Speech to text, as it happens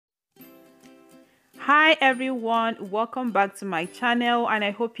Hi everyone, welcome back to my channel and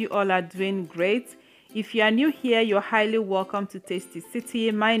I hope you all are doing great. If you are new here, you're highly welcome to Tasty City.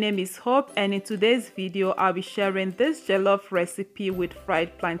 My name is Hope and in today's video I'll be sharing this jollof recipe with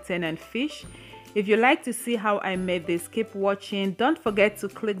fried plantain and fish. If you like to see how I made this, keep watching. Don't forget to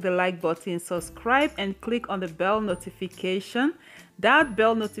click the like button, subscribe and click on the bell notification. That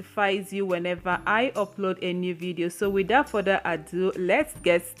bell notifies you whenever I upload a new video. So without further ado, let's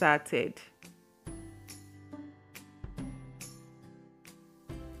get started.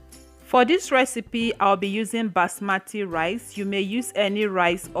 For this recipe, I'll be using Basmati rice. You may use any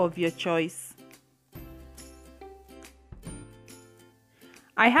rice of your choice.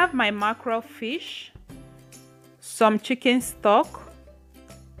 I have my mackerel fish, some chicken stock,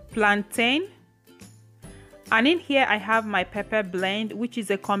 plantain, and in here I have my pepper blend, which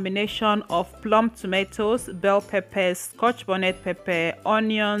is a combination of plum tomatoes, bell peppers, scotch bonnet pepper,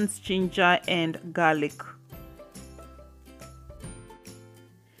 onions, ginger, and garlic.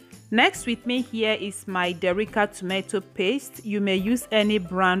 Next with me here is my Derica tomato paste. You may use any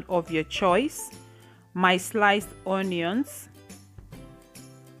brand of your choice. My sliced onions,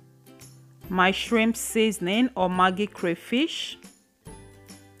 my shrimp seasoning or Maggi crayfish,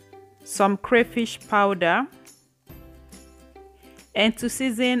 some crayfish powder, and to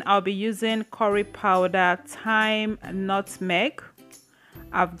season I'll be using curry powder, thyme, nutmeg.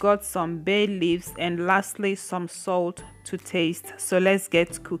 I've got some bay leaves and lastly some salt to taste. So let's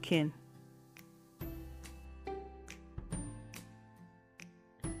get cooking.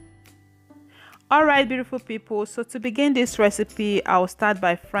 Alright beautiful people, so to begin this recipe I'll start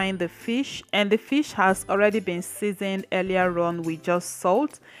by frying the fish, and the fish has already been seasoned earlier on with just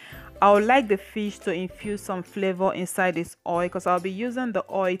salt. I would like the fish to infuse some flavor inside this oil because I'll be using the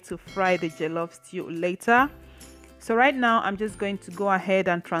oil to fry the jollof stew later. So right now I'm just going to go ahead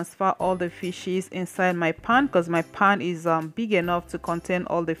and transfer all the fishes inside my pan because my pan is big enough to contain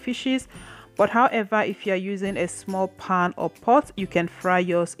all the fishes. But however, if you're using a small pan or pot, you can fry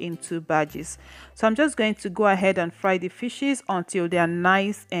yours in 2 batches. So I'm just going to go ahead and fry the fishes until they are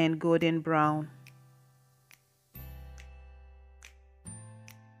nice and golden brown.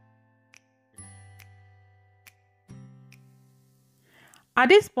 At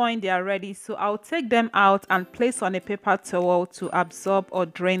this point they are ready, so I'll take them out and place on a paper towel to absorb or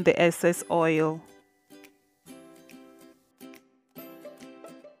drain the excess oil.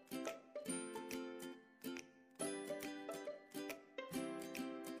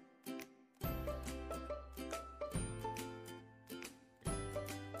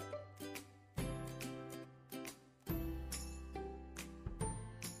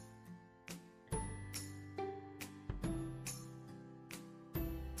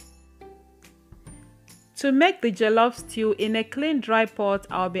 To make the jollof stew, in a clean dry pot,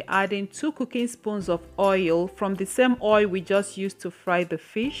 I'll be adding 2 cooking spoons of oil from the same oil we just used to fry the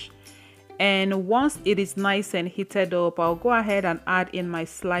fish. And once it is nice and heated up, I'll go ahead and add in my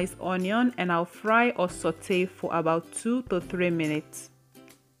sliced onion and I'll fry or saute for about 2 to 3 minutes.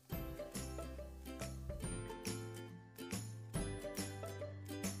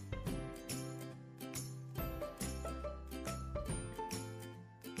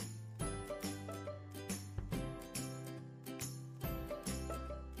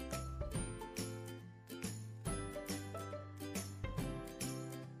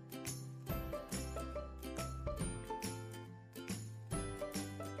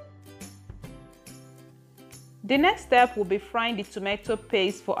 The next step will be frying the tomato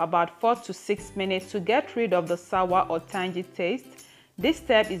paste for about 4 to 6 minutes to get rid of the sour or tangy taste. This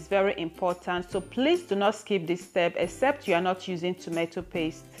step is very important, so please do not skip this step except you are not using tomato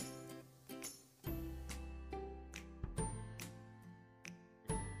paste.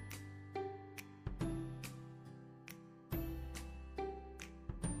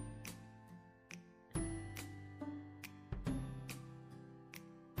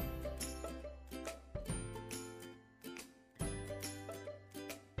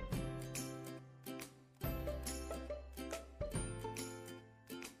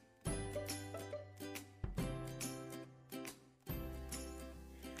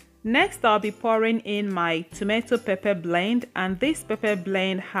 Next, I'll be pouring in my tomato pepper blend, and this pepper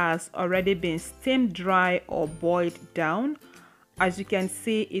blend has already been steamed dry or boiled down. As you can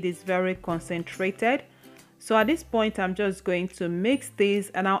see, it is very concentrated. So at this point, I'm just going to mix this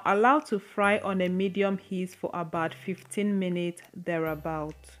and I'll allow to fry on a medium heat for about 15 minutes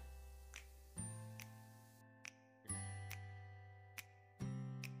thereabout.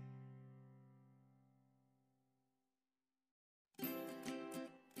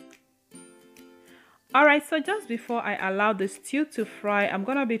 Alright, so just before I allow the stew to fry, I'm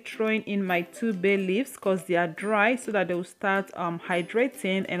gonna be throwing in my 2 bay leaves because they are dry, so that they will start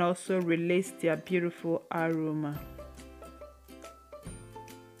hydrating and also release their beautiful aroma.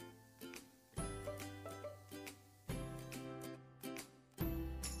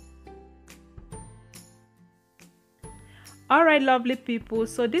 Alright, lovely people,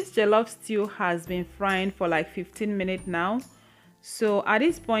 so this jollof stew has been frying for like 15 minutes now. So at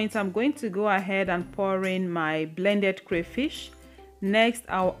this point, I'm going to go ahead and pour in my blended crayfish. Next,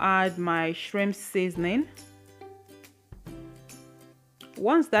 I'll add my shrimp seasoning.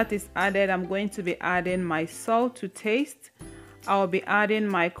 Once that is added, I'm going to be adding my salt to taste. I'll be adding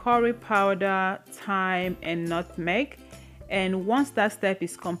my curry powder, thyme, and nutmeg. And once that step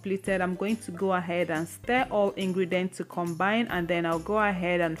is completed, I'm going to go ahead and stir all ingredients to combine, and then I'll go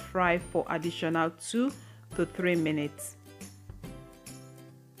ahead and fry for additional 2 to 3 minutes.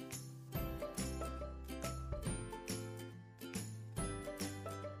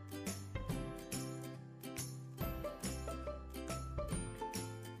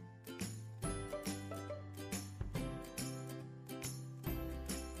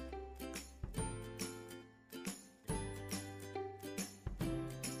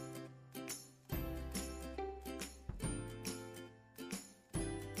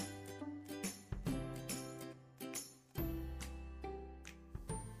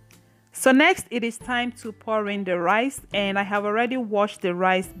 So next, it is time to pour in the rice, and I have already washed the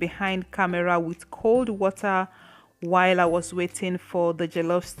rice behind camera with cold water while I was waiting for the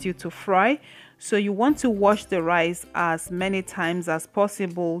jollof stew to fry. So you want to wash the rice as many times as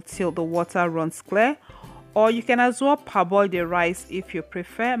possible till the water runs clear, or you can as well parboil the rice if you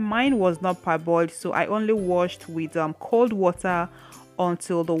prefer. Mine was not parboiled, so I only washed with cold water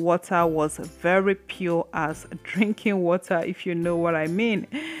until the water was very pure as drinking water, if you know what I mean.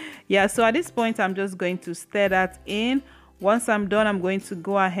 Yeah, so at this point, I'm just going to stir that in. Once I'm done, I'm going to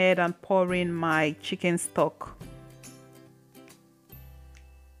go ahead and pour in my chicken stock.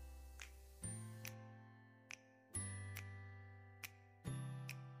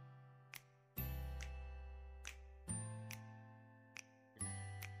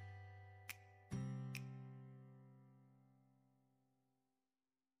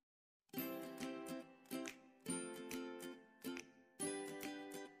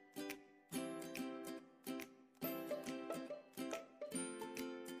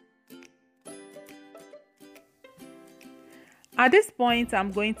 At this point,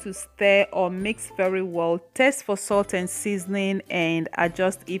 I'm going to stir or mix very well, test for salt and seasoning, and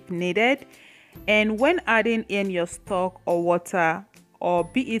adjust if needed. And when adding in your stock or water, or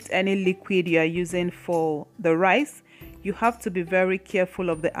be it any liquid you are using for the rice, you have to be very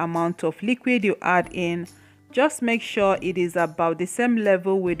careful of the amount of liquid you add in. Just make sure it is about the same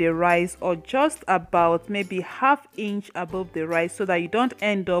level with the rice, or just about maybe ½ inch above the rice, so that you don't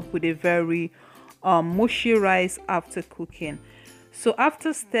end up with a very mushy rice after cooking. So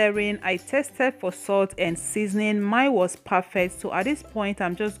after stirring, I tested for salt and seasoning. Mine was perfect. So at this point,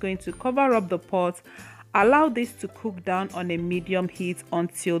 I'm just going to cover up the pot, allow this to cook down on a medium heat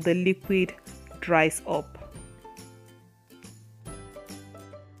until the liquid dries up.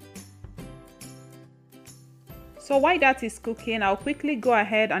 So while that is cooking, I'll quickly go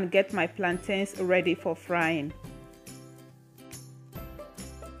ahead and get my plantains ready for frying.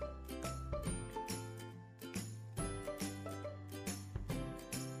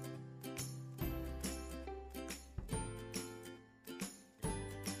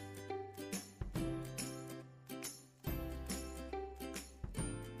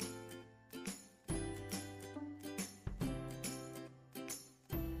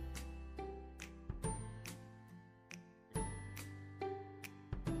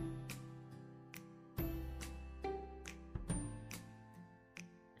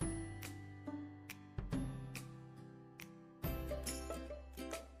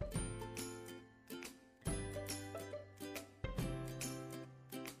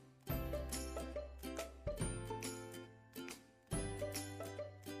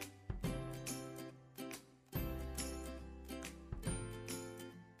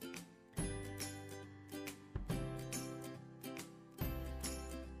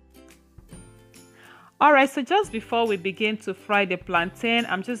 Alright, so just before we begin to fry the plantain,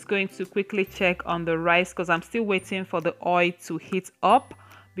 I'm just going to quickly check on the rice because I'm still waiting for the oil to heat up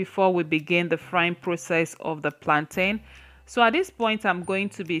before we begin the frying process of the plantain. So at this point, I'm going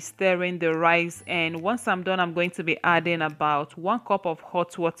to be stirring the rice, and once I'm done, I'm going to be adding about 1 cup of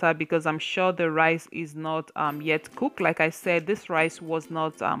hot water because I'm sure the rice is not yet cooked. Like I said, this rice was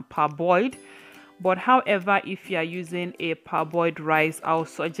not parboiled. But however, if you are using a parboiled rice, I'll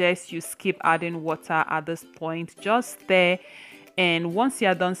suggest you skip adding water at this point. Just stir, and once you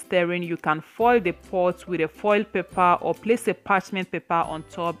are done stirring, you can foil the pot with a foil paper or place a parchment paper on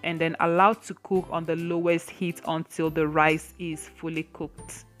top and then allow to cook on the lowest heat until the rice is fully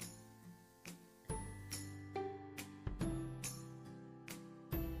cooked.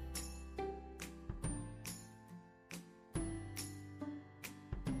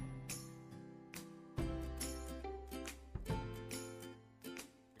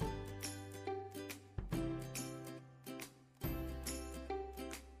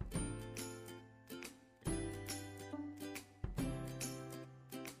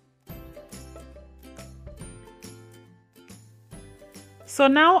 So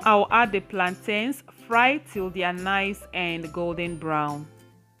now I'll add the plantains, fry till they are nice and golden brown.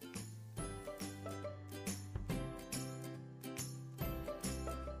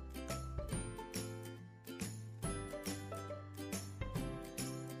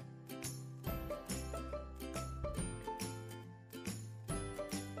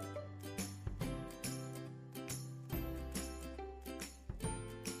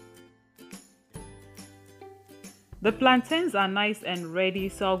 The plantains are nice and ready,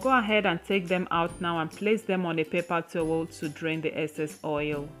 so I'll go ahead and take them out now and place them on a paper towel to drain the excess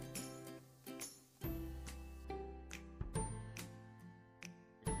oil.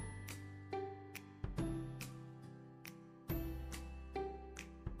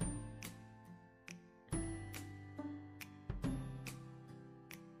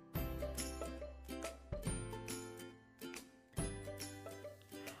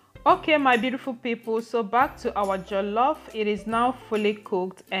 Okay, my beautiful people, so back to our jollof. It is now fully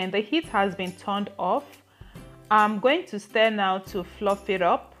cooked and the heat has been turned off. I'm going to stir now to fluff it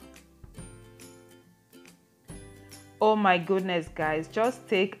up. Oh my goodness, guys, just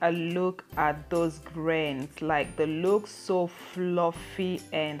take a look at those grains. Like, they look so fluffy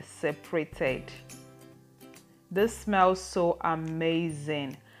and separated. This smells so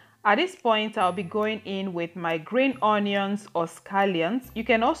amazing. At this point, I'll be going in with my green onions or scallions. You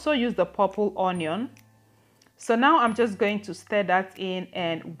can also use the purple onion. So now I'm just going to stir that in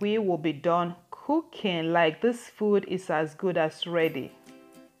and we will be done cooking. Like, this food is as good as ready.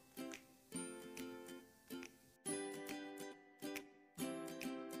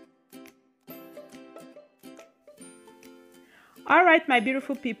 Alright, my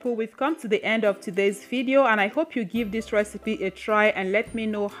beautiful people, we've come to the end of today's video and I hope you give this recipe a try and let me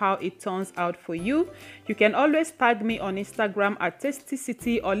know how it turns out for you. You can always tag me on Instagram at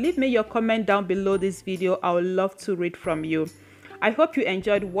Tasticity or leave me your comment down below this video. I would love to read from you. I hope you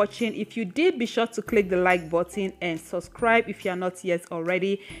enjoyed watching. If you did, be sure to click the like button and subscribe if you are not yet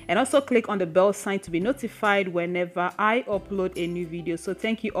already, and also click on the bell sign to be notified whenever I upload a new video. So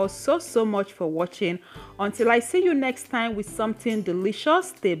thank you all so much for watching. Until I see you next time with something delicious,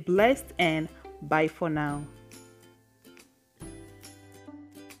 stay blessed and bye for now.